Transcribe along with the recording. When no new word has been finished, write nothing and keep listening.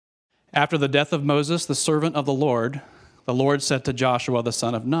After the death of Moses, the servant of the Lord said to Joshua the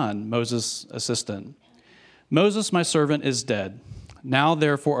son of Nun, Moses' assistant, "Moses, my servant, is dead. Now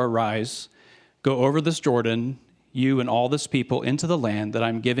therefore arise, go over this Jordan, you and all this people, into the land that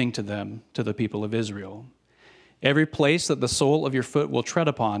I'm giving to them, to the people of Israel. Every place that the sole of your foot will tread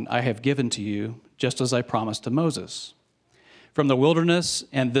upon, I have given to you, just as I promised to Moses. From the wilderness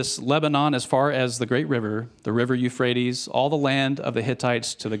and this Lebanon as far as the great river, the river Euphrates, all the land of the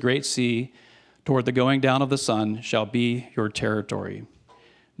Hittites to the great sea, toward the going down of the sun, shall be your territory.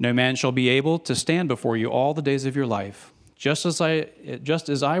 No man shall be able to stand before you all the days of your life. Just as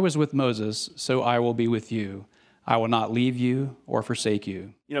I was with Moses, so I will be with you. I will not leave you or forsake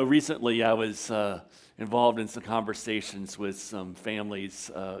you." You know, recently I was involved in some conversations with some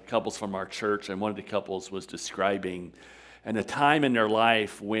families, couples from our church, and one of the couples was describing a time in their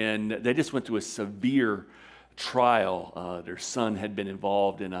life when they just went through a severe trial. Their son had been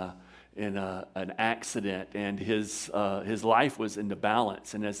involved in an accident, and his life was in the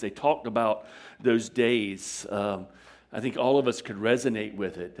balance. And as they talked about those days, I think all of us could resonate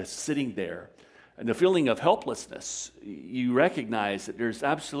with it, just sitting there. And the feeling of helplessness, you recognize that there's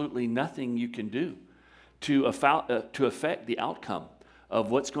absolutely nothing you can do to affect the outcome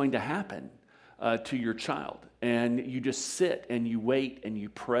of what's going to happen to your child. And you just sit and you wait and you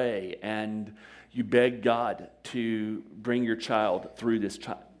pray and you beg God to bring your child through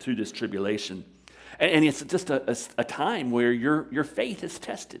this tribulation. And it's just a time where your faith is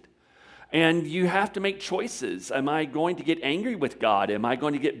tested. And you have to make choices. Am I going to get angry with God? Am I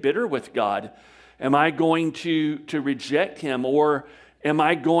going to get bitter with God? Am I going to reject him, or am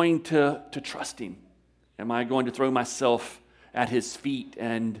I going to trust him? Am I going to throw myself at his feet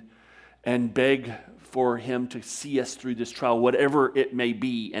and beg for him to see us through this trial, whatever it may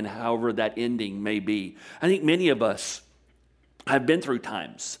be and however that ending may be? I think many of us have been through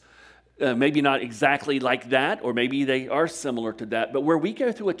times, maybe not exactly like that, or maybe they are similar to that, but where we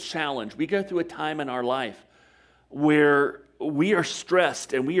go through a challenge, we go through a time in our life where we are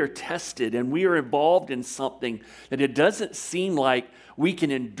stressed and we are tested and we are involved in something that it doesn't seem like we can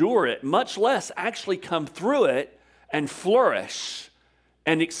endure it, much less actually come through it and flourish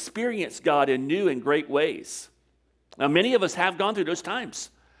and experience God in new and great ways. Now, many of us have gone through those times.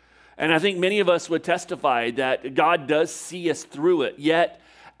 And I think many of us would testify that God does see us through it. Yet,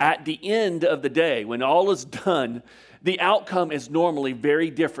 at the end of the day, when all is done, the outcome is normally very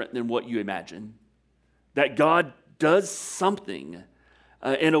different than what you imagine. That God does something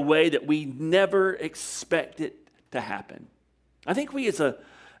in a way that we never expect it to happen. I think we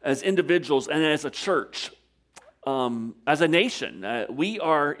as individuals and as a church, as a nation, we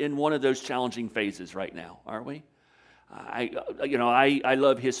are in one of those challenging phases right now, aren't we? I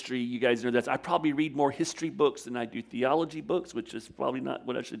love history. You guys know that. I probably read more history books than I do theology books, which is probably not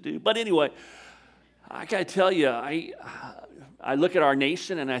what I should do. But anyway, I got to tell you, I look at our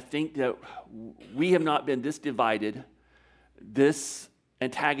nation and I think that we have not been this divided, this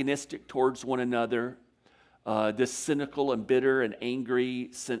antagonistic towards one another, this cynical and bitter and angry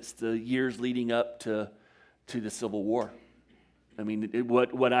since the years leading up to the Civil War. I mean,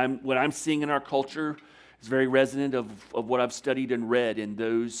 what I'm seeing in our culture is very resonant of what I've studied and read in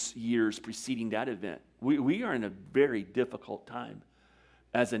those years preceding that event. We are in a very difficult time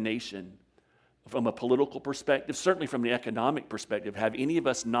as a nation from a political perspective, certainly from the economic perspective. Have any of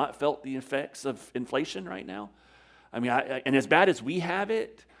us not felt the effects of inflation right now? I mean, and as bad as we have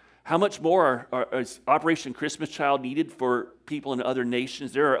it, how much more is Operation Christmas Child needed for people in other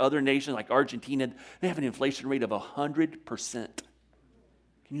nations? There are other nations like Argentina, they have an inflation rate of 100%.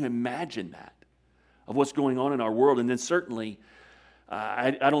 Can you imagine that? Of what's going on in our world. And then certainly,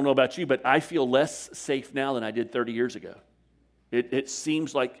 I don't know about you, but I feel less safe now than I did 30 years ago. It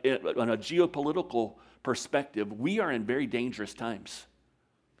seems like, on a geopolitical perspective, we are in very dangerous times.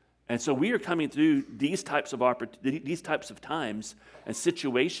 And so we are coming through these types of times and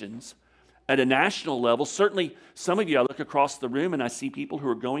situations at a national level. Certainly, some of you, I look across the room and I see people who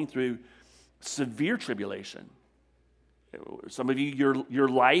are going through severe tribulation. Some of you, your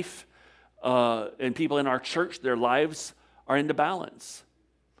life, and people in our church, their lives are in the balance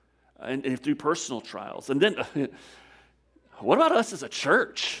and through personal trials. And then, what about us as a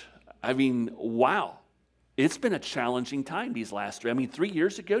church? I mean, wow. It's been a challenging time these last 3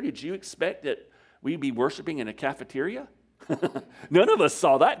 years ago, did you expect that we'd be worshiping in a cafeteria? None of us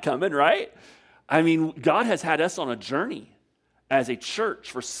saw that coming, right? I mean, God has had us on a journey as a church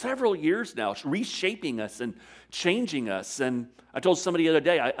for several years now, reshaping us and changing us. And I told somebody the other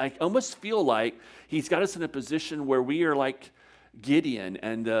day, I almost feel like he's got us in a position where we are like Gideon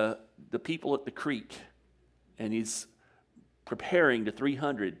and the people at the creek. And he's preparing the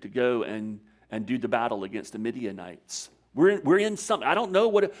 300 to go and do the battle against the Midianites. We're in something. I don't know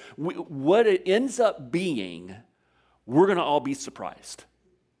what it ends up being. We're going to all be surprised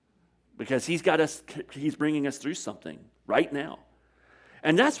because he's bringing us through something right now.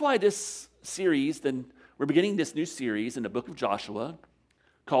 And that's why this series, then we're beginning this new series in the book of Joshua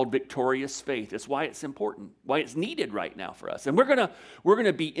called Victorious Faith. It's why it's important, why it's needed right now for us. And we're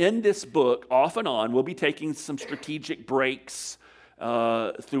gonna be in this book off and on. We'll be taking some strategic breaks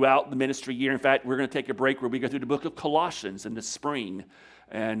throughout the ministry year. In fact, we're going to take a break where we go through the book of Colossians in the spring.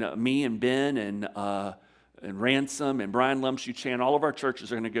 And me and Ben and Ransom and Brian Lumshu-Chan, all of our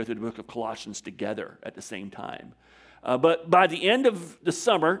churches are going to go through the book of Colossians together at the same time. But by the end of the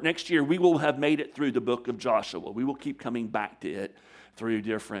summer next year, we will have made it through the book of Joshua. We will keep coming back to it through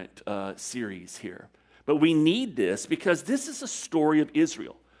different series here. But we need this because this is a story of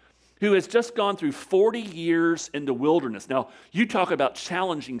Israel, who has just gone through 40 years in the wilderness. Now, you talk about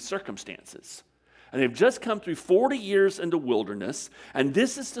challenging circumstances. And they've just come through 40 years in the wilderness, and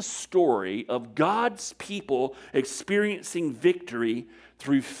this is the story of God's people experiencing victory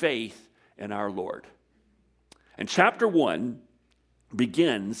through faith in our Lord. And chapter 1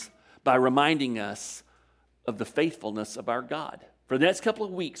 begins by reminding us of the faithfulness of our God. For the next couple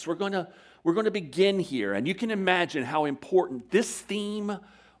of weeks, we're going to begin here, and you can imagine how important this theme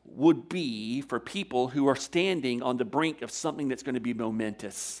would be for people who are standing on the brink of something that's going to be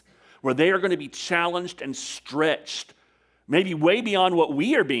momentous, where they are going to be challenged and stretched, maybe way beyond what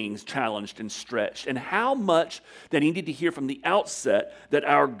we are being challenged and stretched, and how much they needed to hear from the outset that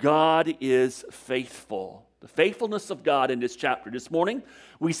our God is faithful. The faithfulness of God in this chapter. This morning,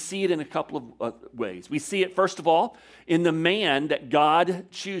 we see it in a couple of ways. We see it, first of all, in the man that God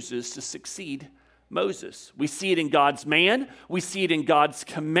chooses to succeed Moses. We see it in God's man. We see it in God's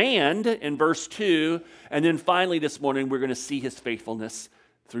command in verse 2. And then finally this morning, we're going to see his faithfulness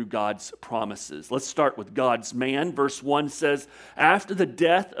through God's promises. Let's start with God's man. Verse 1 says, after the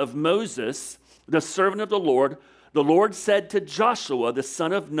death of Moses, the servant of the Lord said to Joshua, the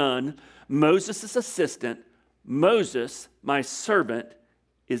son of Nun, Moses' assistant, Moses, my servant,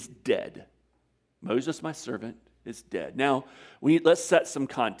 is dead. Moses, my servant, is dead. Now, let's set some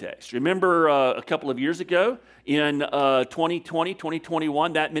context. Remember a couple of years ago in 2020,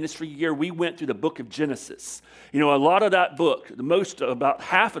 2021, that ministry year, we went through the book of Genesis. You know, a lot of that book, about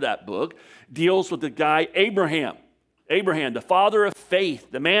half of that book, deals with the guy Abraham. Abraham, the father of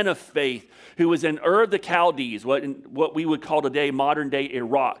faith, the man of faith, who was in Ur of the Chaldees, what we would call today modern-day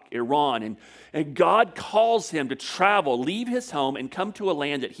Iran. And God calls him to travel, leave his home, and come to a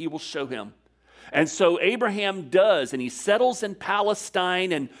land that he will show him. And so Abraham does, and he settles in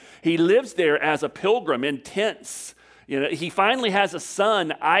Palestine, and he lives there as a pilgrim in tents. You know, he finally has a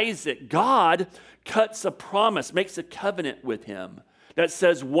son, Isaac. God cuts a promise, makes a covenant with him that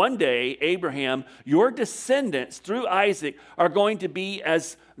says one day, Abraham, your descendants through Isaac are going to be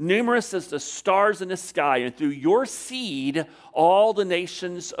as numerous as the stars in the sky, and through your seed, all the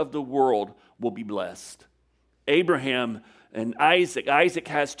nations of the world will be blessed. Abraham and Isaac. Isaac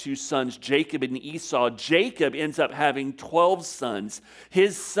has two sons, Jacob and Esau. Jacob ends up having 12 sons.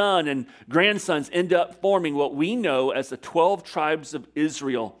 His son and grandsons end up forming what we know as the 12 tribes of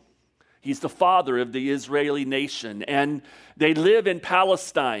Israel. He's the father of the Israeli nation, and they live in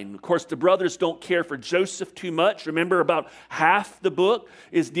Palestine. Of course, the brothers don't care for Joseph too much. Remember, about half the book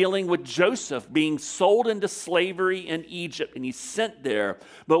is dealing with Joseph being sold into slavery in Egypt, and he's sent there.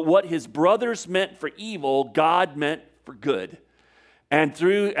 But what his brothers meant for evil, God meant for good. And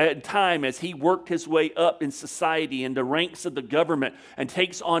through time, as he worked his way up in society, in the ranks of the government, and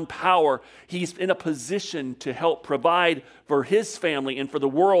takes on power, he's in a position to help provide for his family and for the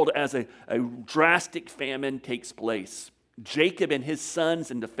world as a drastic famine takes place. Jacob and his sons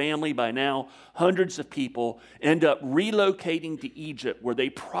and the family, by now hundreds of people, end up relocating to Egypt, where they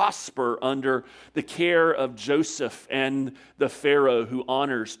prosper under the care of Joseph and the Pharaoh who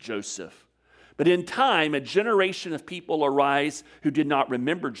honors Joseph. But in time, a generation of people arise who did not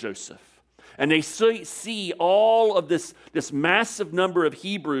remember Joseph. And they see all of this massive number of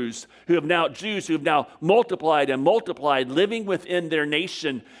Jews who have now multiplied and multiplied, living within their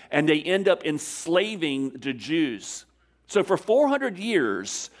nation, and they end up enslaving the Jews. So for 400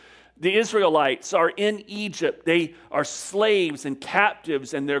 years, the Israelites are in Egypt. They are slaves and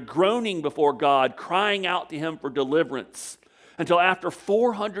captives, and they're groaning before God, crying out to him for deliverance. Until after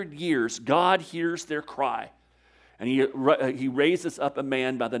 400 years, God hears their cry, and he raises up a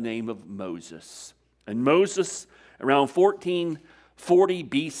man by the name of Moses. And Moses, around 1440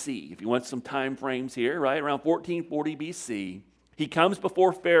 BC, if you want some time frames here, right? Around 1440 BC, He comes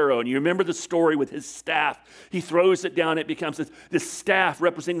before Pharaoh, and you remember the story with his staff. He throws it down. It becomes this staff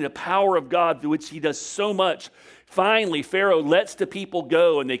representing the power of God through which he does so much. Finally, Pharaoh lets the people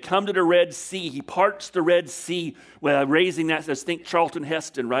go, and they come to the Red Sea. He parts the Red Sea, raising that. So think Charlton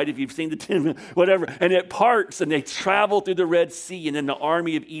Heston, right? If you've seen the 10, whatever. And it parts, and they travel through the Red Sea, and then the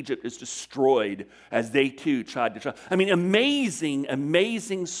army of Egypt is destroyed as they too tried to travel. I mean, amazing,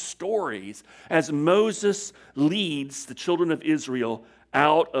 amazing stories as Moses leads the children of Israel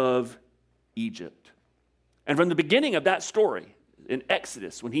out of Egypt. And from the beginning of that story, in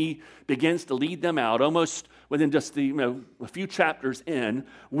Exodus, when he begins to lead them out, almost within just a few chapters in,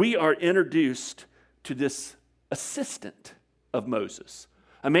 we are introduced to this assistant of Moses,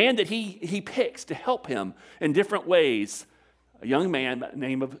 a man that he picks to help him in different ways, a young man by the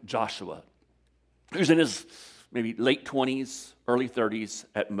name of Joshua, who's in his maybe late 20s, early 30s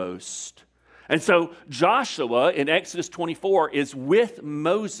at most. And so Joshua in Exodus 24 is with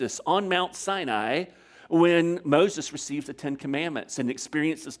Moses on Mount Sinai when Moses receives the 10 Commandments and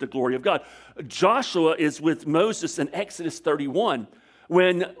experiences the glory of God. Joshua is with Moses in Exodus 31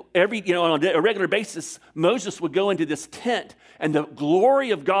 when on a regular basis, Moses would go into this tent and the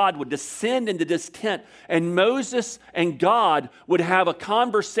glory of God would descend into this tent, and Moses and God would have a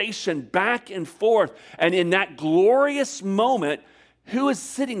conversation back and forth. And in that glorious moment, who is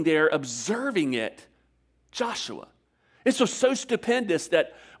sitting there observing it? Joshua. This was so stupendous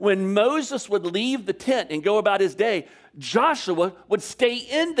that when Moses would leave the tent and go about his day, Joshua would stay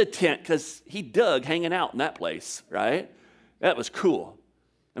in the tent because he dug hanging out in that place, right? That was cool.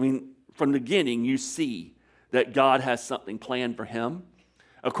 I mean, from the beginning, you see that God has something planned for him.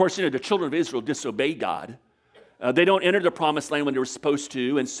 Of course, the children of Israel disobey God. They don't enter the promised land when they were supposed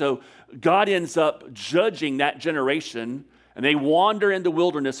to, and so God ends up judging that generation, and they wander in the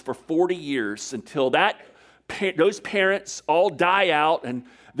wilderness for 40 years until those parents all die out, and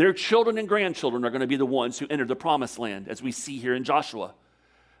their children and grandchildren are going to be the ones who enter the promised land, as we see here in Joshua.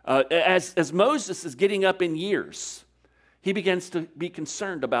 As Moses is getting up in years, he begins to be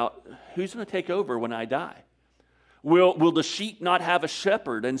concerned about who's going to take over when I die. Will the sheep not have a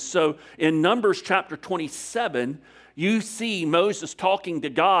shepherd? And so in Numbers chapter 27, you see Moses talking to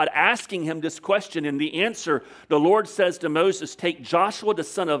God, asking him this question. And the answer, the Lord says to Moses, take Joshua the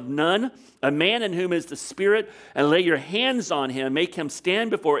son of Nun, a man in whom is the Spirit, and lay your hands on him. Make him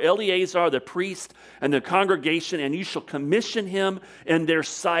stand before Eleazar the priest and the congregation, and you shall commission him in their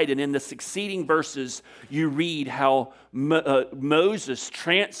sight. And in the succeeding verses, you read how Moses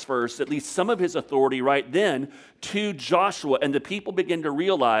transfers at least some of his authority right then to Joshua. And the people begin to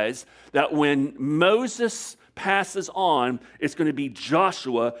realize that when Moses passes on, it's going to be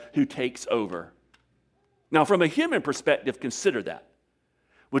Joshua who takes over. Now, from a human perspective, consider that.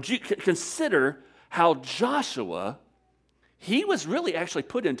 Would you consider how Joshua, he was really actually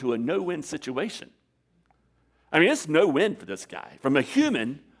put into a no-win situation. I mean, it's no-win for this guy.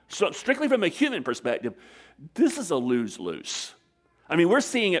 Strictly from a human perspective, this is a lose-lose. I mean, we're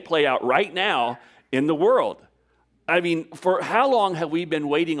seeing it play out right now in the world. I mean, for how long have we been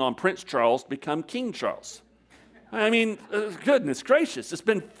waiting on Prince Charles to become King Charles? I mean, goodness gracious. It's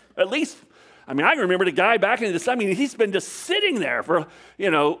been at least, I can remember the guy back in the, he's been just sitting there for,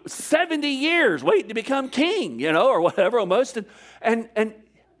 70 years waiting to become king, or whatever almost. And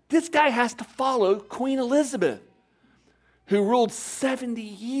this guy has to follow Queen Elizabeth, who ruled 70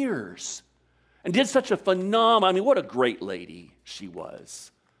 years and did such a phenomenal, what a great lady she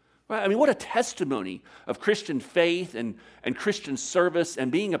was. Right? What a testimony of Christian faith and Christian service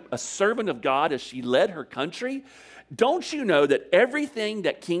and being a servant of God as she led her country. Don't you know that everything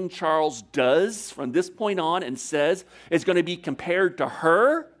that King Charles does from this point on and says is going to be compared to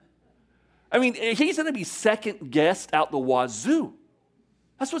her? He's going to be second guessed out the wazoo.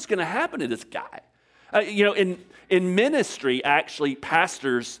 That's what's going to happen to this guy. In ministry, actually,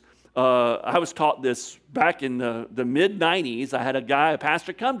 pastors, I was taught this back in the mid-90s. I had a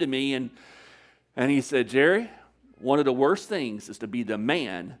pastor come to me, and he said, Jerry, one of the worst things is to be the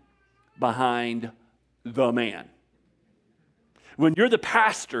man behind the man. When you're the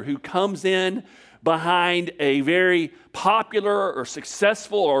pastor who comes in behind a very popular or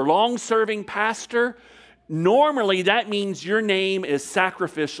successful or long-serving pastor, normally that means your name is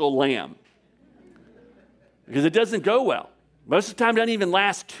sacrificial lamb, because it doesn't go well. Most of the time, it doesn't even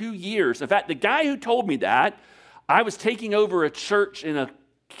last 2 years. In fact, the guy who told me that, I was taking over a church in a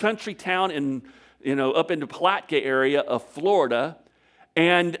country town up in the Palatka area of Florida,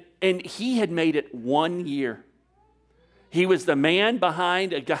 and he had made it 1 year. He was the man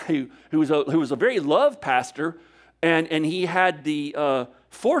behind a guy who was a very loved pastor, and he had the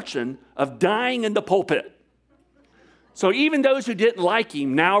fortune of dying in the pulpit. So even those who didn't like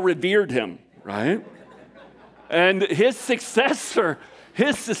him now revered him, right? And his successor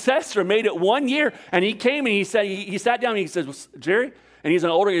made it 1 year, and he came and he said, he sat down and he says, well, Jerry, and he's an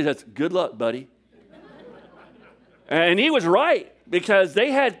older guy, he says, good luck, buddy. And he was right, because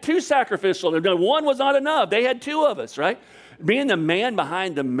they had 2 sacrificial, one was not enough. They had 2 of us, right? Being the man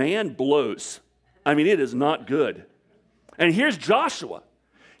behind the man blows. I mean, it is not good. And here's Joshua.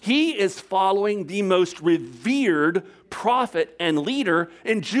 He is following the most revered prophet and leader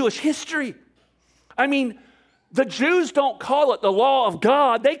in Jewish history. I mean, the Jews don't call it the law of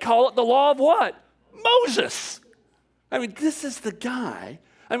God. They call it the law of what? Moses. I mean, this is the guy.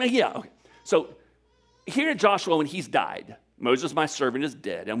 I mean, yeah. Okay. So here Joshua, when he's died, Moses, my servant, is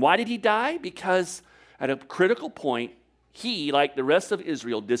dead. And why did he die? Because at a critical point, he, like the rest of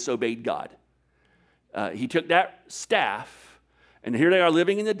Israel, disobeyed God. He took that staff, and here they are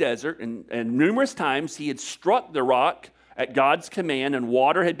living in the desert, and numerous times he had struck the rock at God's command, and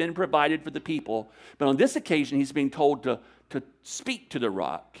water had been provided for the people. But on this occasion, he's being told to speak to the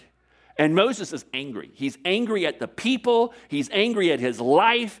rock. And Moses is angry. He's angry at the people. He's angry at his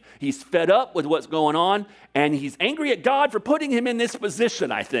life. He's fed up with what's going on. And he's angry at God for putting him in this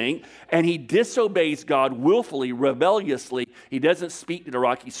position, I think. And he disobeys God willfully, rebelliously. He doesn't speak to the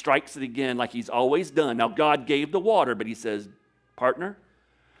rock. He strikes it again like he's always done. Now, God gave the water, but he says, partner,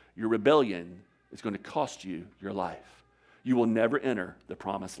 your rebellion is going to cost you your life. You will never enter the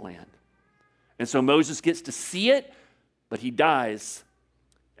promised land. And so Moses gets to see it, but he dies.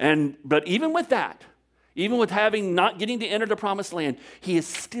 But even with that, even with not getting to enter the promised land, he is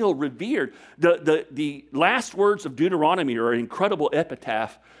still revered. The last words of Deuteronomy are an incredible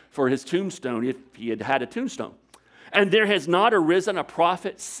epitaph for his tombstone, if he had had a tombstone. And there has not arisen a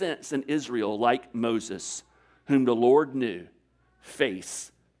prophet since in Israel like Moses, whom the Lord knew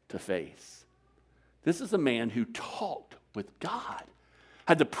face to face. This is a man who talked with God,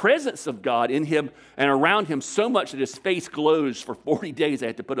 had the presence of God in him and around him so much that his face glows for 40 days. They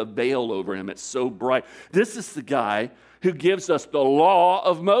had to put a veil over him. It's so bright. This is the guy who gives us the law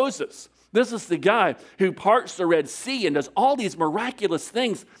of Moses. This is the guy who parts the Red Sea and does all these miraculous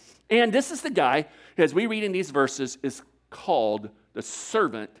things. And this is the guy, as we read in these verses, is called the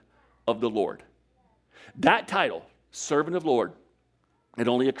servant of the Lord. That title, servant of the Lord, it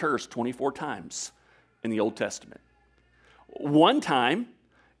only occurs 24 times in the Old Testament. One time,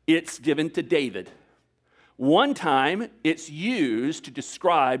 it's given to David. One time, it's used to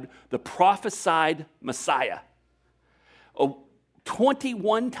describe the prophesied Messiah.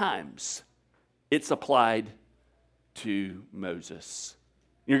 21 times, it's applied to Moses.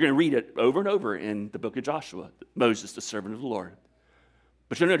 You're going to read it over and over in the book of Joshua, Moses, the servant of the Lord.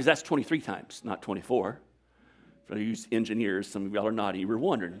 But you'll notice that's 23 times, not 24. For you engineers, some of y'all are naughty, you were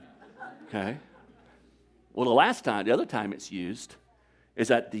wondering. Okay? Well, the other time it's used is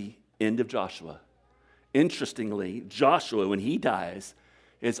at the end of Joshua. Interestingly, Joshua, when he dies,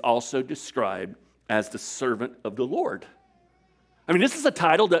 is also described as the servant of the Lord. This is a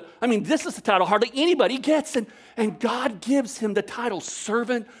title hardly anybody gets, and God gives him the title,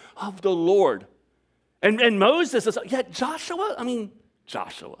 servant of the Lord. And Moses is,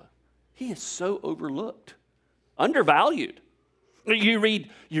 Joshua, he is so overlooked, undervalued. You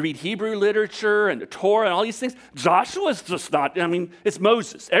read Hebrew literature and the Torah and all these things. Joshua's just not, it's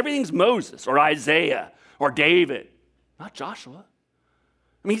Moses. Everything's Moses or Isaiah or David, not Joshua.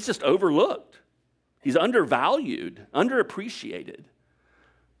 He's just overlooked. He's undervalued, underappreciated.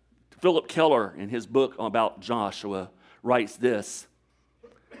 Philip Keller, in his book about Joshua, writes this: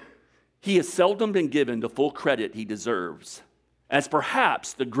 he has seldom been given the full credit he deserves, as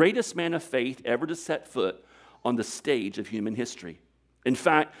perhaps the greatest man of faith ever to set foot on the stage of human history. In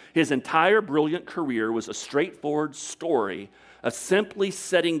fact, his entire brilliant career was a straightforward story of simply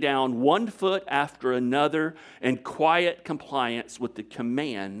setting down one foot after another in quiet compliance with the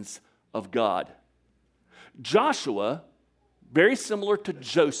commands of God. Joshua, very similar to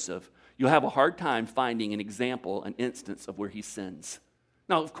Joseph, you'll have a hard time finding an example, an instance of where he sins.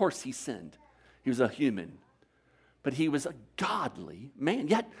 Now, of course, he sinned. He was a human, but he was a godly man.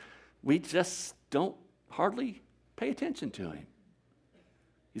 Yet, we just don't hardly pay attention to him.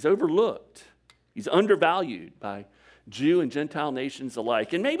 He's overlooked. He's undervalued by Jew and Gentile nations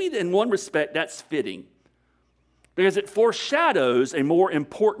alike. And maybe in one respect that's fitting, because it foreshadows a more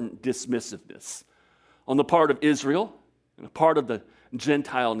important dismissiveness on the part of Israel and a part of the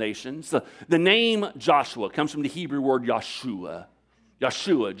Gentile nations. The name Joshua comes from the Hebrew word Yeshua.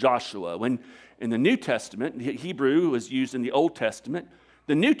 Joshua. When in the New Testament, Hebrew was used in the Old Testament.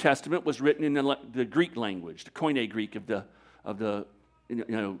 The New Testament was written in the Greek language, the Koine Greek of the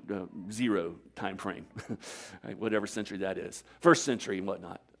zero time frame, right, whatever century that is, first century and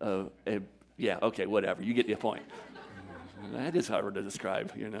whatnot. Yeah, okay, whatever. You get the point. That is hard to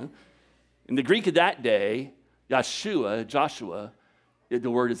describe, In the Greek of that day, Joshua,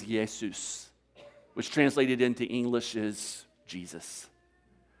 the word is Jesus, which translated into English is Jesus.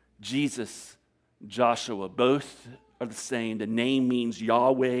 Jesus, Joshua, both are the same. The name means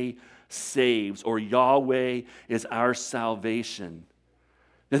Yahweh saves, or Yahweh is our salvation.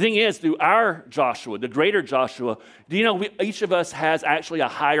 The thing is, through our Joshua, the greater Joshua, do you know each of us has actually a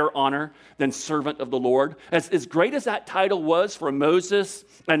higher honor than servant of the Lord? As great as that title was for Moses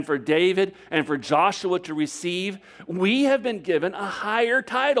and for David and for Joshua to receive, we have been given a higher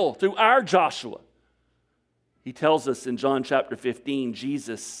title through our Joshua. He tells us in John chapter 15,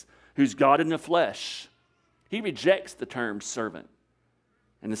 Jesus, who's God in the flesh, he rejects the term servant.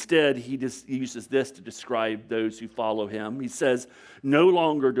 And instead, he uses this to describe those who follow him. He says, "No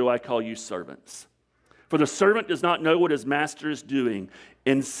longer do I call you servants, for the servant does not know what his master is doing.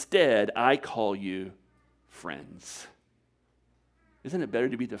 Instead, I call you friends." Isn't it better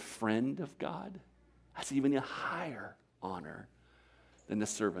to be the friend of God? That's even a higher honor than the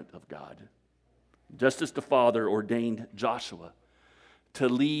servant of God. Just as the Father ordained Joshua to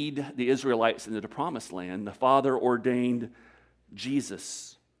lead the Israelites into the promised land, the Father ordained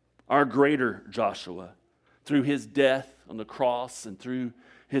Jesus, our greater Joshua, through his death on the cross and through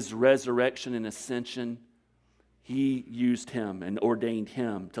his resurrection and ascension. He used him and ordained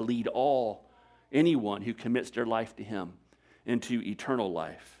him to lead anyone who commits their life to him into eternal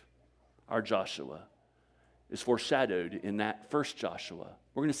life. Our Joshua is foreshadowed in that first Joshua.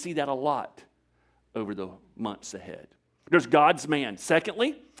 We're going to see that a lot over the months ahead. There's God's man.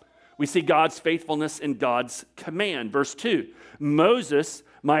 Secondly, we see God's faithfulness in God's command. Verse 2, "Moses,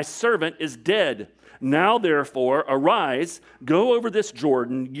 my servant, is dead. Now, therefore, arise, go over this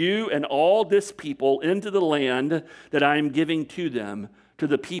Jordan, you and all this people, into the land that I am giving to them, to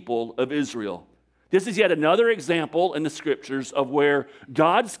the people of Israel." This is yet another example in the scriptures of where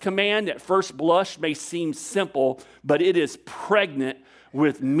God's command at first blush may seem simple, but it is pregnant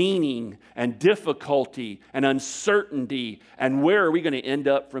with meaning and difficulty and uncertainty, and where are we going to end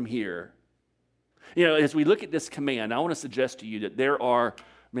up from here? As we look at this command, I want to suggest to you that there are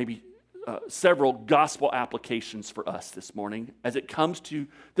maybe several gospel applications for us this morning as it comes to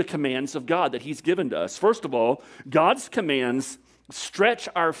the commands of God that he's given to us. First of all, God's commands stretch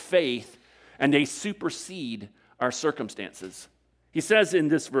our faith and they supersede our circumstances. He says in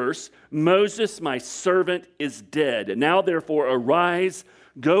this verse, "Moses, my servant, is dead. And now, therefore, arise,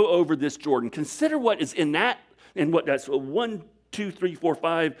 go over this Jordan." Consider what is in that, and what that's 1, 2, 3, 4,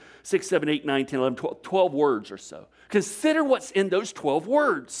 5, 6, 7, 8, 9, 10, 11, 12 words or so. Consider what's in those 12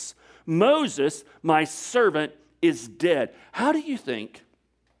 words. Moses, my servant, is dead. How do you think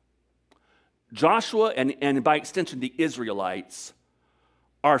Joshua and by extension the Israelites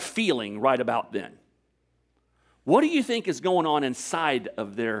are feeling right about then? What do you think is going on inside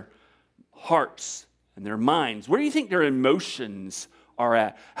of their hearts and their minds? Where do you think their emotions are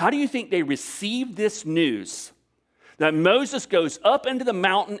at? How do you think they received this news that Moses goes up into the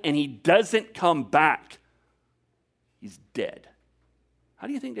mountain and he doesn't come back? He's dead. How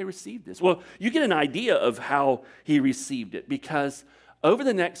do you think they received this? Well, you get an idea of how he received it, because over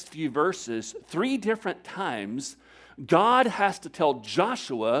the next few verses, 3 different times, God has to tell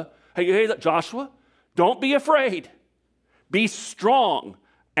Joshua, hey, Joshua, don't be afraid. Be strong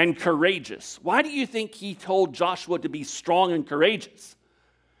and courageous. Why do you think he told Joshua to be strong and courageous?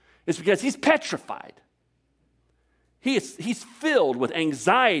 It's because he's petrified. He's filled with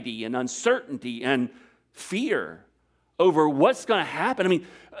anxiety and uncertainty and fear over what's going to happen. I mean,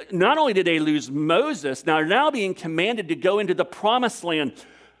 not only did they lose Moses, now they're now being commanded to go into the promised land,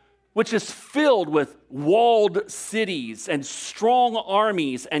 which is filled with walled cities and strong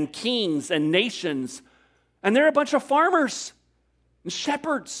armies and kings and nations. And they're a bunch of farmers and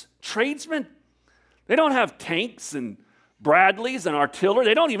shepherds, tradesmen. They don't have tanks and Bradleys and artillery.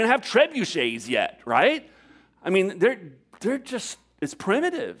 They don't even have trebuchets yet, right? I mean, they're just as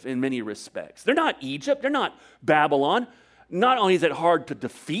primitive in many respects. They're not Egypt. They're not Babylon. Not only is it hard to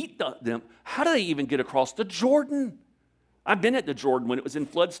defeat them, how do they even get across the Jordan? I've been at the Jordan when it was in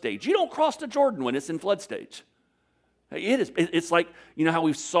flood stage. You don't cross the Jordan when it's in flood stage. It's like, how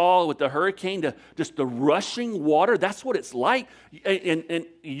we saw with the hurricane, just the rushing water. That's what it's like.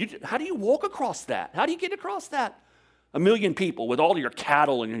 How do you walk across that? How do you get across that? 1 million people with all your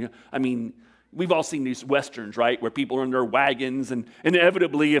cattle. And We've all seen these Westerns, right, where people are in their wagons, and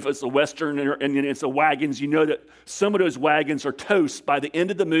inevitably, if it's a Western and it's a wagons, you know that some of those wagons are toast by the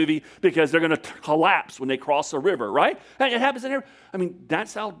end of the movie because they're going to collapse when they cross a river, right? And it happens in every, I mean,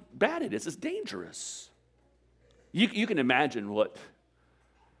 that's how bad it is. It's dangerous. You can imagine what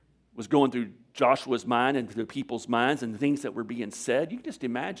was going through Joshua's mind and through people's minds and the things that were being said. You can just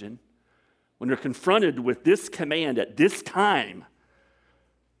imagine when they're confronted with this command at this time.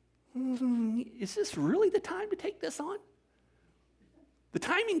 Is this really the time to take this on? The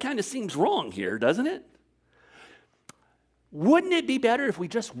timing kind of seems wrong here, doesn't it? Wouldn't it be better if we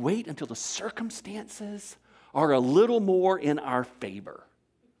just wait until the circumstances are a little more in our favor?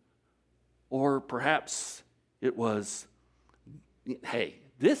 Or perhaps it was, hey,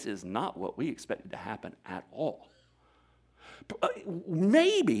 this is not what we expected to happen at all.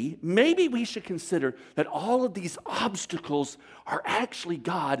 Maybe we should consider that all of these obstacles are actually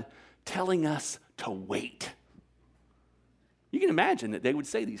God telling us to wait. You can imagine that they would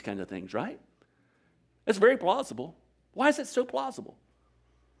say these kinds of things, right? That's very plausible. Why is it so plausible?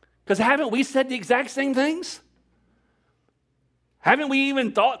 Because haven't we said the exact same things? Haven't we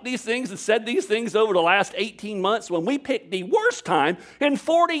even thought these things and said these things over the last 18 months when we picked the worst time in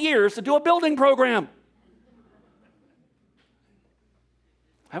 40 years to do a building program?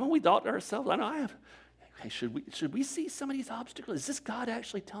 Haven't we thought to ourselves, I know I have, hey, should we see some of these obstacles? Is this God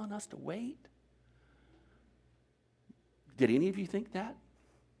actually telling us to wait? Did any of you think that?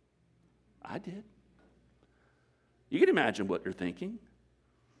 I did. You can imagine what you're thinking.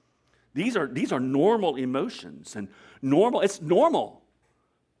 These are normal emotions, and it's normal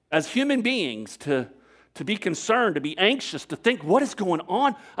as human beings to be concerned, to be anxious, to think, what is going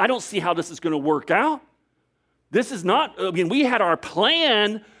on? I don't see how this is going to work out. This is not, we had our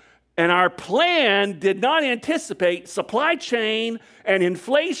plan, and our plan did not anticipate supply chain and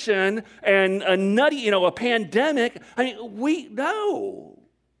inflation and a pandemic. This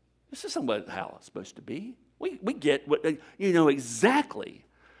isn't how it's supposed to be. We get exactly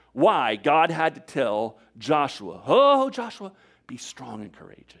why God had to tell Joshua, Joshua, be strong and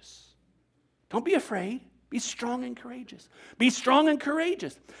courageous. Don't be afraid. Be strong and courageous. Be strong and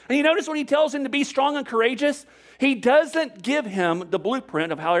courageous. And you notice when he tells him to be strong and courageous, he doesn't give him the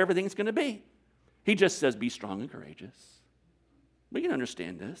blueprint of how everything's going to be. He just says, be strong and courageous. We can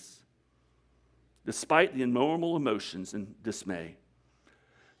understand this. Despite the normal emotions and dismay,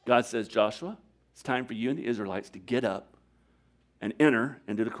 God says, Joshua, it's time for you and the Israelites to get up and enter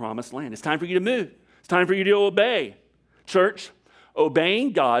into the promised land. It's time for you to move. It's time for you to obey. Church,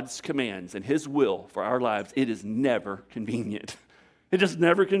 obeying God's commands and his will for our lives, it is never convenient. It is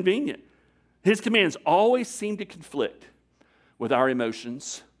never convenient. His commands always seem to conflict with our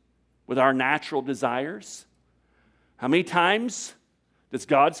emotions, with our natural desires. How many times does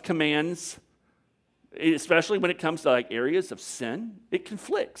God's commands, especially when it comes to areas of sin, it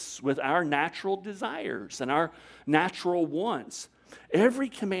conflicts with our natural desires and our natural wants? Every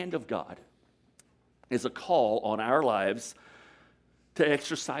command of God is a call on our lives to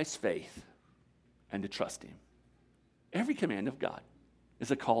exercise faith and to trust him. Every command of God is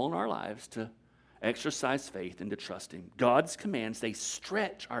a call on our lives to exercise faith and to trust him. God's commands, they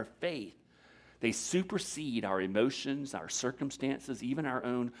stretch our faith. They supersede our emotions, our circumstances, even our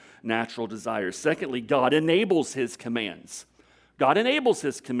own natural desires. Secondly, God enables his commands. God enables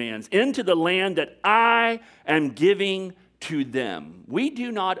his commands into the land that I am giving to them. We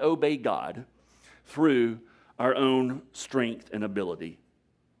do not obey God through our own strength and ability.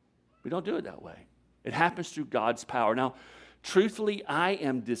 We don't do it that way. It happens through God's power. Now, truthfully, I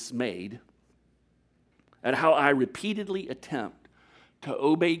am dismayed at how I repeatedly attempt to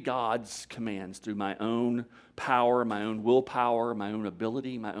obey God's commands through my own power, my own willpower, my own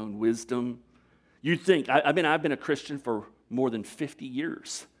ability, my own wisdom. You'd think, I've been a Christian for more than 50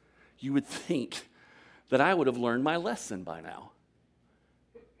 years. You would think that I would have learned my lesson by now.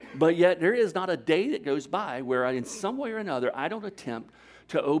 But yet there is not a day that goes by where in some way or another, I don't attempt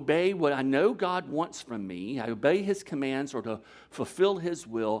to obey what I know God wants from me. I obey his commands or to fulfill his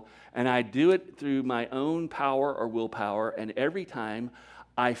will, and I do it through my own power or willpower, and every time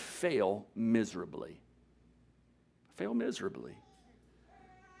I fail miserably.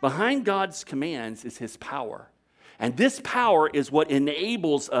 Behind God's commands is his power. And this power is what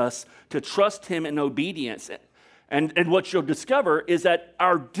enables us to trust him in obedience. And what you'll discover is that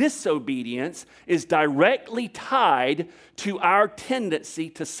our disobedience is directly tied to our tendency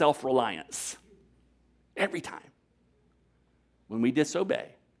to self-reliance. Every time. When we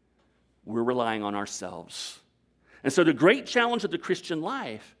disobey, we're relying on ourselves. And so the great challenge of the Christian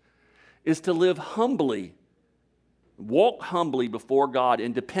life is to live humbly walk humbly before God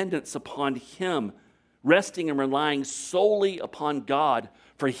in dependence upon Him, resting and relying solely upon God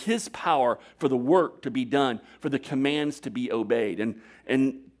for His power, for the work to be done, for the commands to be obeyed.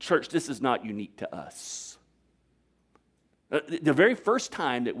 And church, this is not unique to us. The very first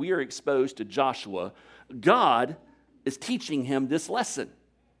time that we are exposed to Joshua, God is teaching him this lesson.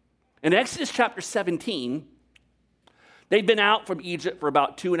 In Exodus chapter 17, they've been out from Egypt for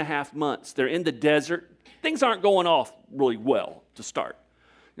about 2.5 months. They're in the desert. Things aren't going off really well to start.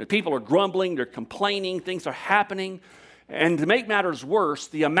 People are grumbling, they're complaining, things are happening. And to make matters worse,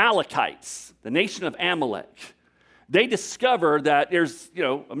 the Amalekites, the nation of Amalek, they discover that there's,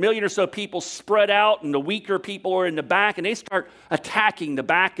 1 million or so people spread out and the weaker people are in the back, and they start attacking the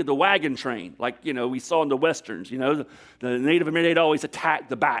back of the wagon train, like, we saw in the Westerns. The Native Americans, they'd always attack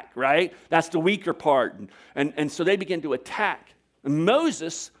the back, right? That's the weaker part. And so they begin to attack. And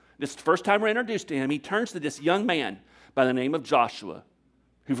Moses, this is the first time we're introduced to him, he turns to this young man by the name of Joshua,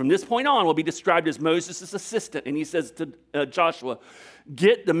 who from this point on will be described as Moses' assistant. And he says to Joshua,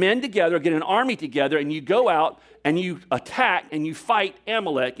 get the men together, get an army together, and you go out and you attack and you fight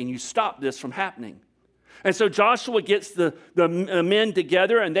Amalek and you stop this from happening. And so Joshua gets the men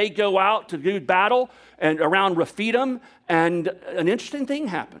together and they go out to do battle and around Rephidim, and an interesting thing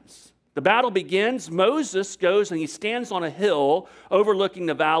happens. The battle begins. Moses goes and he stands on a hill overlooking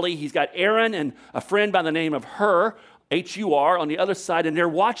the valley. He's got Aaron and a friend by the name of Hur, H-U-R, on the other side, and they're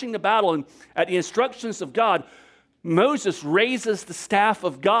watching the battle. And at the instructions of God, Moses raises the staff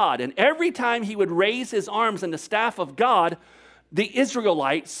of God. And every time he would raise his arms in the staff of God, the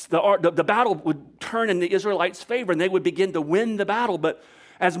Israelites, the battle would turn in the Israelites' favor, and they would begin to win the battle. But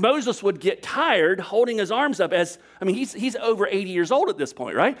as Moses would get tired holding his arms up, he's over 80 years old at this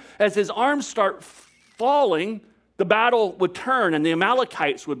point, right? As his arms start falling, the battle would turn and the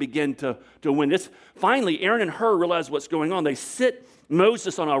Amalekites would begin to win this. Finally, Aaron and Hur realize what's going on. They sit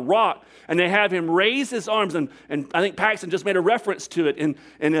Moses on a rock and they have him raise his arms. And I think Paxton just made a reference to it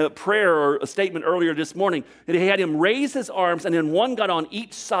in a prayer or a statement earlier this morning. They had him raise his arms, and then one got on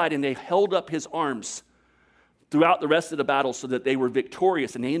each side and they held up his arms throughout the rest of the battle so that they were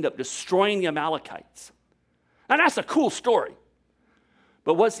victorious, and they end up destroying the Amalekites. And that's a cool story.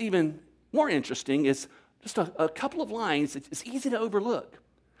 But what's even more interesting is just a couple of lines. It's easy to overlook.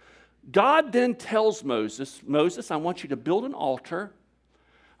 God then tells Moses, I want you to build an altar.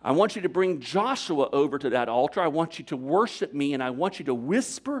 I want you to bring Joshua over to that altar. I want you to worship me, and I want you to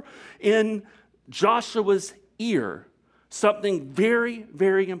whisper in Joshua's ear something very,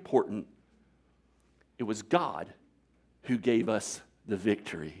 very important. It was God who gave us the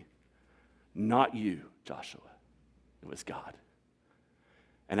victory, not you, Joshua. It was God.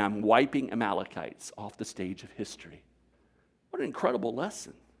 And I'm wiping Amalekites off the stage of history. What an incredible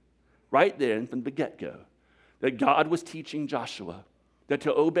lesson. Right then from the get-go, that God was teaching Joshua that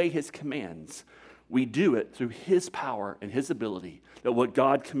to obey his commands, we do it through his power and his ability, that what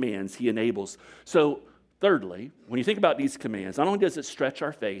God commands, he enables. So thirdly, when you think about these commands, not only does it stretch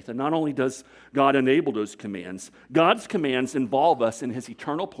our faith, and not only does God enable those commands, God's commands involve us in his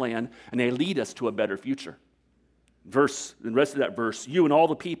eternal plan, and they lead us to a better future. The rest of that verse, you and all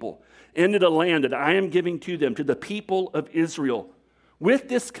the people into the land that I am giving to them, to the people of Israel. With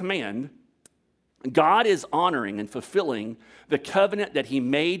this command, God is honoring and fulfilling the covenant that he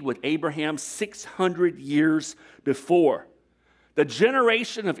made with Abraham 600 years before. The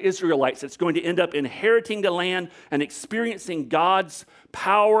generation of Israelites that's going to end up inheriting the land and experiencing God's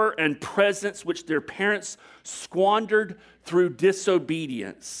power and presence, which their parents squandered through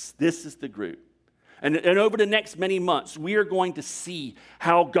disobedience. This is the group. And over the next many months, we are going to see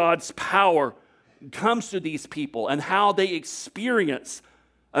how God's power comes to these people and how they experience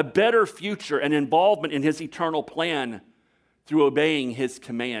a better future and involvement in his eternal plan through obeying his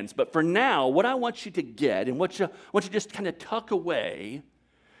commands. But for now, what I want you to get and what you just kind of tuck away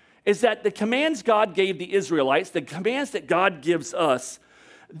is that the commands God gave the Israelites, the commands that God gives us,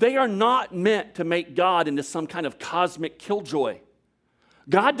 they are not meant to make God into some kind of cosmic killjoy.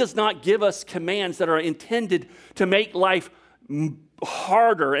 God does not give us commands that are intended to make life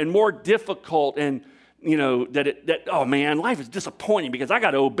harder and more difficult, and life is disappointing because I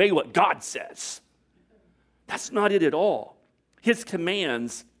got to obey what God says. That's not it at all. His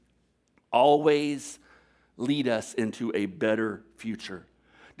commands always lead us into a better future,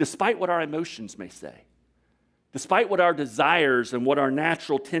 despite what our emotions may say, despite what our desires and what our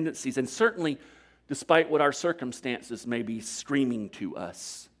natural tendencies, and certainly despite what our circumstances may be screaming to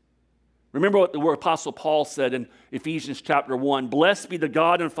us. Remember what the Apostle Paul said in Ephesians chapter 1, "Blessed be the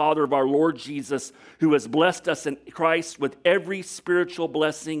God and Father of our Lord Jesus, who has blessed us in Christ with every spiritual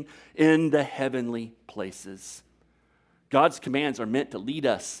blessing in the heavenly places." God's commands are meant to lead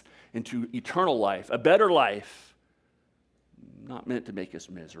us into eternal life, a better life, not meant to make us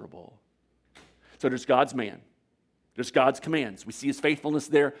miserable. So there's God's man. There's God's commands. We see his faithfulness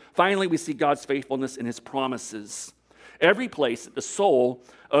there. Finally, we see God's faithfulness in his promises. Every place that the sole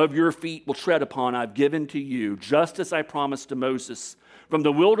of your feet will tread upon, I've given to you, just as I promised to Moses. From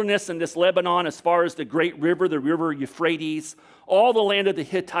the wilderness and this Lebanon, as far as the great river, the river Euphrates, all the land of the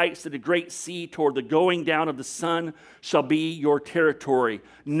Hittites to the great sea toward the going down of the sun shall be your territory.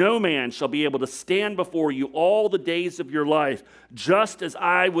 No man shall be able to stand before you all the days of your life. Just as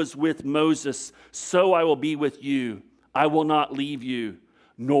I was with Moses, so I will be with you. I will not leave you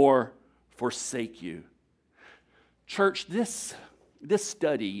nor forsake you. Church, this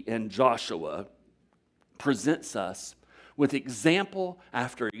study in Joshua presents us with example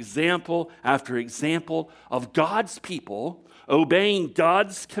after example after example of God's people obeying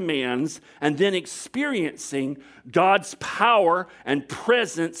God's commands and then experiencing God's power and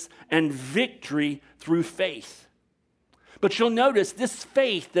presence and victory through faith. But you'll notice this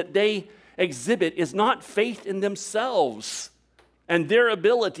faith that they exhibit is not faith in themselves and their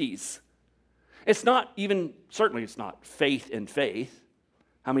abilities. It's not even, certainly it's not faith in faith.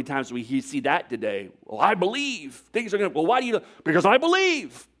 How many times do we see that today? Well, I believe. Things are going to, well, why do you? Because I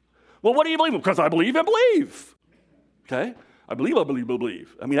believe. Well, what do you believe? Because I believe and believe. Okay? I believe.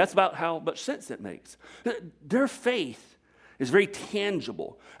 I mean, that's about how much sense it makes. Their faith is very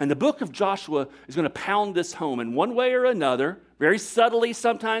tangible. And the book of Joshua is going to pound this home in one way or another, very subtly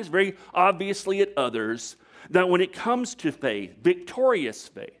sometimes, very obviously at others, that when it comes to faith, victorious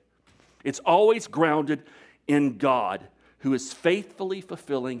faith, it's always grounded in God, who is faithfully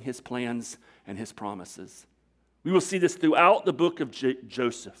fulfilling his plans and his promises. We will see this throughout the book of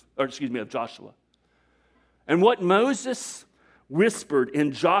Joshua. And what Moses whispered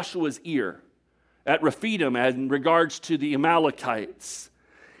in Joshua's ear at Rephidim in regards to the Amalekites,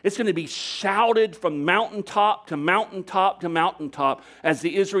 it's going to be shouted from mountaintop to mountaintop to mountaintop as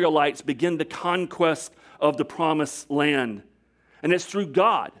the Israelites begin the conquest of the promised land. And it's through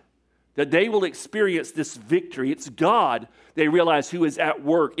God that they will experience this victory. It's God, they realize, who is at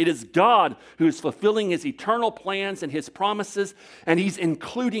work. It is God who is fulfilling his eternal plans and his promises, and he's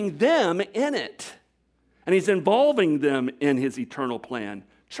including them in it. And he's involving them in his eternal plan.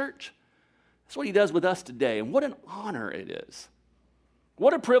 Church, that's what he does with us today. And what an honor it is.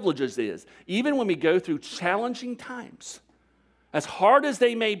 What a privilege it is. Even when we go through challenging times, as hard as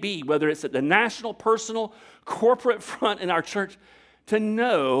they may be, whether it's at the national, personal, corporate front in our church, to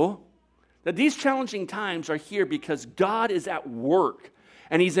know that these challenging times are here because God is at work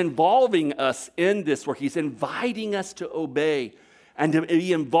and he's involving us in this work. He's inviting us to obey and to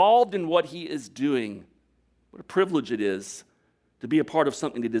be involved in what he is doing. What a privilege it is to be a part of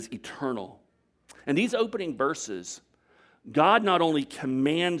something that is eternal. And these opening verses, God not only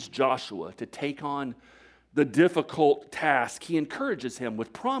commands Joshua to take on the difficult task, he encourages him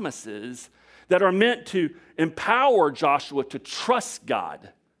with promises that are meant to empower Joshua to trust God,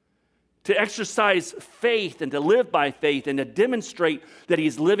 to exercise faith and to live by faith and to demonstrate that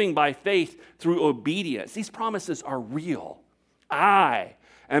he's living by faith through obedience. These promises are real. I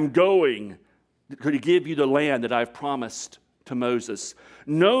am going to give you the land that I've promised to Moses.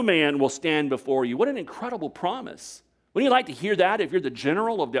 No man will stand before you. What an incredible promise. Wouldn't you like to hear that if you're the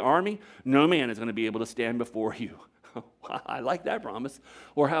general of the army? No man is going to be able to stand before you. I like that promise.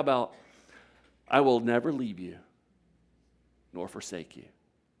 Or how about, I will never leave you nor forsake you.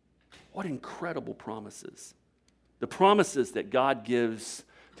 What incredible promises. The promises that God gives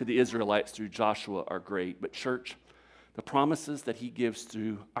to the Israelites through Joshua are great. But church, the promises that he gives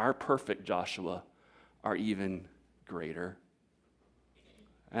through our perfect Joshua are even greater.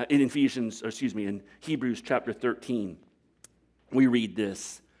 In Hebrews chapter 13, we read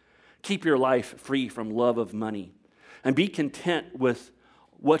this. Keep your life free from love of money and be content with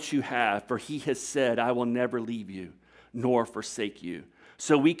what you have, for he has said, I will never leave you nor forsake you.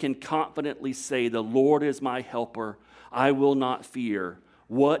 So we can confidently say, the Lord is my helper. I will not fear.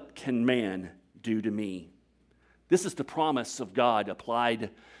 What can man do to me? This is the promise of God applied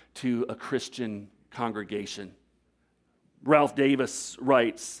to a Christian congregation. Ralph Davis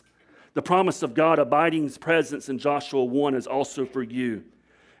writes, the promise of God abiding his presence in Joshua 1 is also for you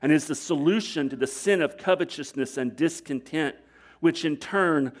and is the solution to the sin of covetousness and discontent, which in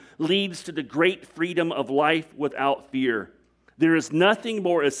turn leads to the great freedom of life without fear. There is nothing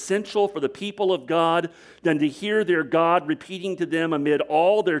more essential for the people of God than to hear their God repeating to them amid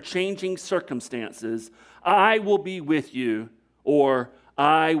all their changing circumstances, I will be with you, or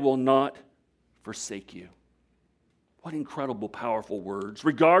I will not forsake you. What incredible, powerful words,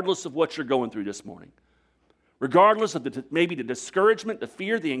 regardless of what you're going through this morning. regardless of maybe the discouragement, the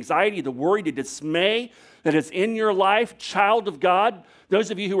fear, the anxiety, the worry, the dismay that is in your life, child of God, those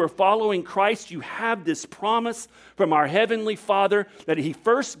of you who are following Christ, you have this promise from our Heavenly Father that He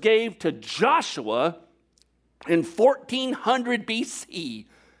first gave to Joshua in 1400 BC.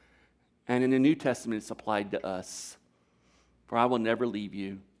 And in the New Testament, it's applied to us. For I will never leave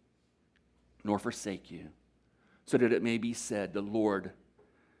you nor forsake you, so that it may be said, the Lord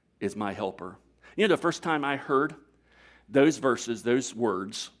is my helper. You know, the first time I heard those verses, those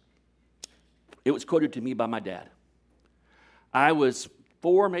words, it was quoted to me by my dad. I was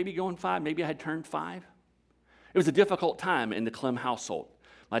 4, maybe going 5, maybe I had turned 5. It was a difficult time in the Clem household.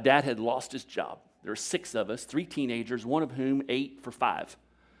 My dad had lost his job. There were 6 of us, 3 teenagers, one of whom ate for 5,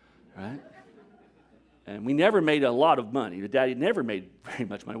 right? And we never made a lot of money. The daddy never made very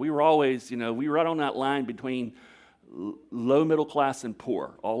much money. We were always, we were right on that line between low middle class and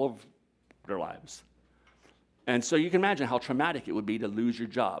poor all of their lives. And so you can imagine how traumatic it would be to lose your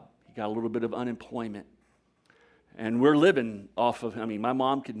job. You got a little bit of unemployment. And we're living off of, my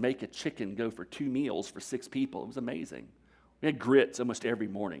mom could make a chicken go for 2 meals for 6 people. It was amazing. We had grits almost every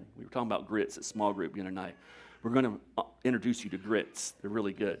morning. We were talking about grits at small group the other night. We're going to introduce you to grits. They're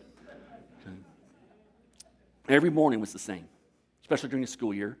really good. Okay. Every morning was the same, especially during the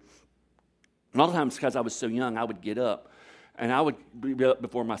school year. A lot of times, because I was so young, I would get up, and I would be up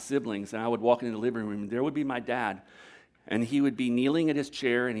before my siblings, and I would walk into the living room, and there would be my dad, and he would be kneeling at his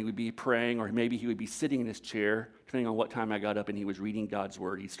chair, and he would be praying, or maybe he would be sitting in his chair, depending on what time I got up, and he was reading God's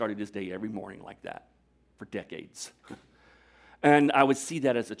Word. He started his day every morning like that for decades. And I would see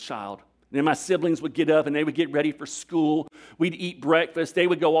that as a child. Then my siblings would get up, and they would get ready for school. We'd eat breakfast. They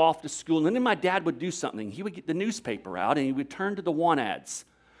would go off to school, and then my dad would do something. He would get the newspaper out, and he would turn to the want ads.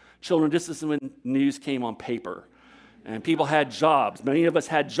 Children, this is when news came on paper. And people had jobs. Many of us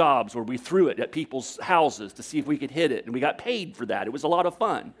had jobs where we threw it at people's houses to see if we could hit it. And we got paid for that. It was a lot of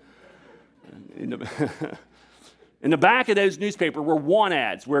fun. In the back of those newspapers were want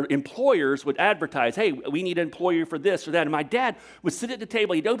ads where employers would advertise, hey, we need an employer for this or that. And my dad would sit at the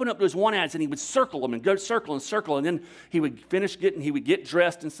table. He'd open up those want ads and he would circle them and go circle and circle. And then he would he would get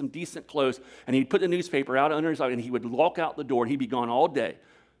dressed in some decent clothes. And he'd put the newspaper out under his arm and he would walk out the door. And he'd be gone all day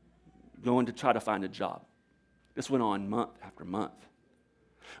going to try to find a job. This went on month after month.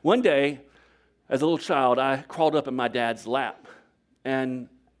 One day, as a little child, I crawled up in my dad's lap, and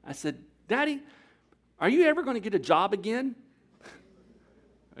I said, Daddy, are you ever going to get a job again?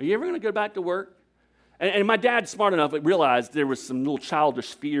 Are you ever going to go back to work? And my dad, smart enough, realized there was some little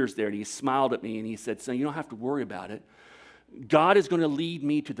childish fears there, and he smiled at me, and he said, son, you don't have to worry about it. God is going to lead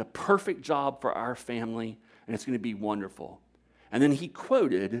me to the perfect job for our family, and it's going to be wonderful. And then he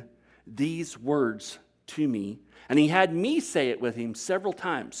quoted these words to me, and he had me say it with him several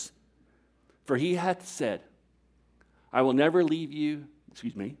times. For he hath said, I will never leave you.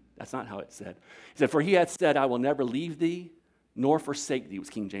 Excuse me, that's not how it said. He said, for he hath said, I will never leave thee nor forsake thee. It was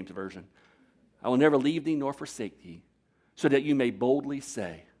King James Version. I will never leave thee nor forsake thee, so that you may boldly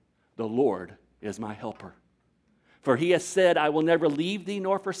say, the Lord is my helper. For he hath said, I will never leave thee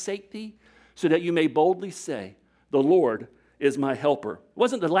nor forsake thee, so that you may boldly say, the Lord is my helper. It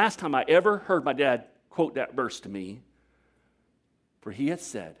wasn't the last time I ever heard my dad quote that verse to me. For he hath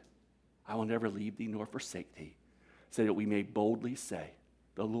said, I will never leave thee nor forsake thee, so that we may boldly say,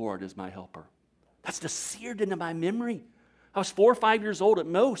 the Lord is my helper. That's just seared into my memory. I was 4 or 5 years old at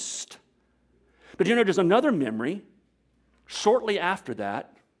most. But there's another memory shortly after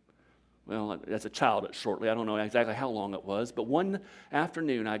that. Well, as a child, shortly. I don't know exactly how long it was. But one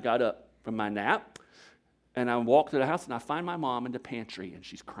afternoon, I got up from my nap, and I walked to the house, and I find my mom in the pantry, and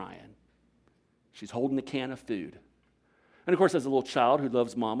she's crying. She's holding a can of food. And of course, as a little child who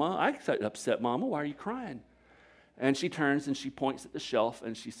loves mama, I said, upset, Mama, why are you crying? And she turns and she points at the shelf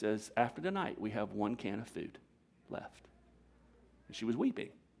and she says, after tonight, we have 1 can of food left. And she was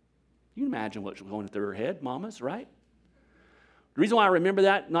weeping. You can imagine what was going through her head, Mama's, right? The reason why I remember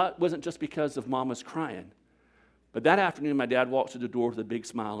that wasn't just because of Mama's crying. But that afternoon, my dad walks through the door with a big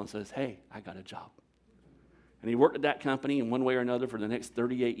smile and says, hey, I got a job. And he worked at that company in one way or another for the next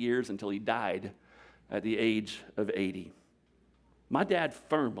 38 years until he died at the age of 80. My dad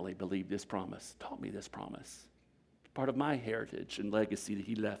firmly believed this promise, taught me this promise. It's part of my heritage and legacy that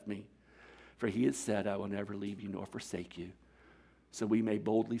he left me. For he has said, I will never leave you nor forsake you, so we may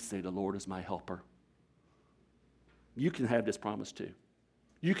boldly say, the Lord is my helper. You can have this promise too.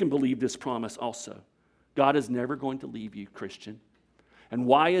 You can believe this promise also. God is never going to leave you, Christian. And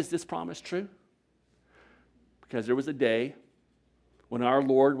why is this promise true? Because there was a day when our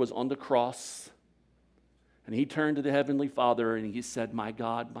Lord was on the cross And he turned to the Heavenly Father and he said, my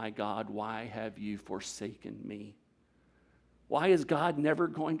God, why have you forsaken me? Why is God never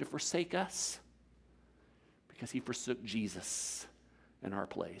going to forsake us? Because he forsook Jesus in our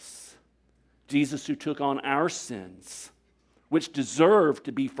place. Jesus who took on our sins, which deserved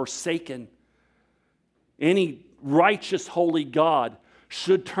to be forsaken. Any righteous, holy God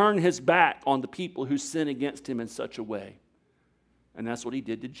should turn his back on the people who sin against him in such a way. And that's what he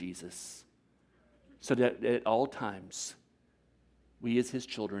did to Jesus. So that at all times, we as his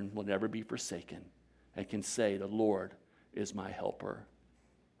children will never be forsaken and can say, the Lord is my helper.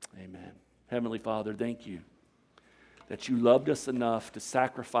 Amen. Heavenly Father, thank you that you loved us enough to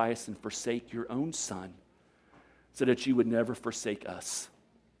sacrifice and forsake your own Son so that you would never forsake us.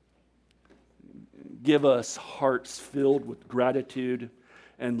 Give us hearts filled with gratitude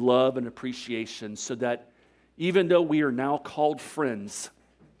and love and appreciation so that even though we are now called friends,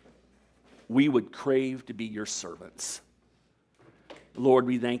 we would crave to be your servants. Lord,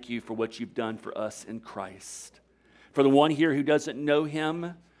 we thank you for what you've done for us in Christ. For the one here who doesn't know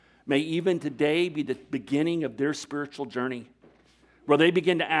him, may even today be the beginning of their spiritual journey, where they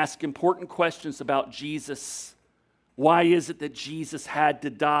begin to ask important questions about Jesus. Why is it that Jesus had to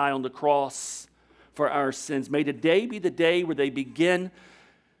die on the cross for our sins? May today be the day where they begin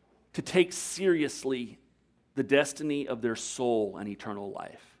to take seriously the destiny of their soul and eternal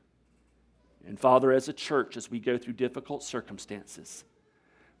life. And Father, as a church, as we go through difficult circumstances,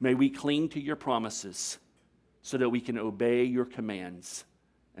 may we cling to your promises so that we can obey your commands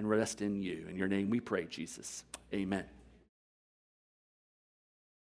and rest in you. In your name we pray, Jesus. Amen.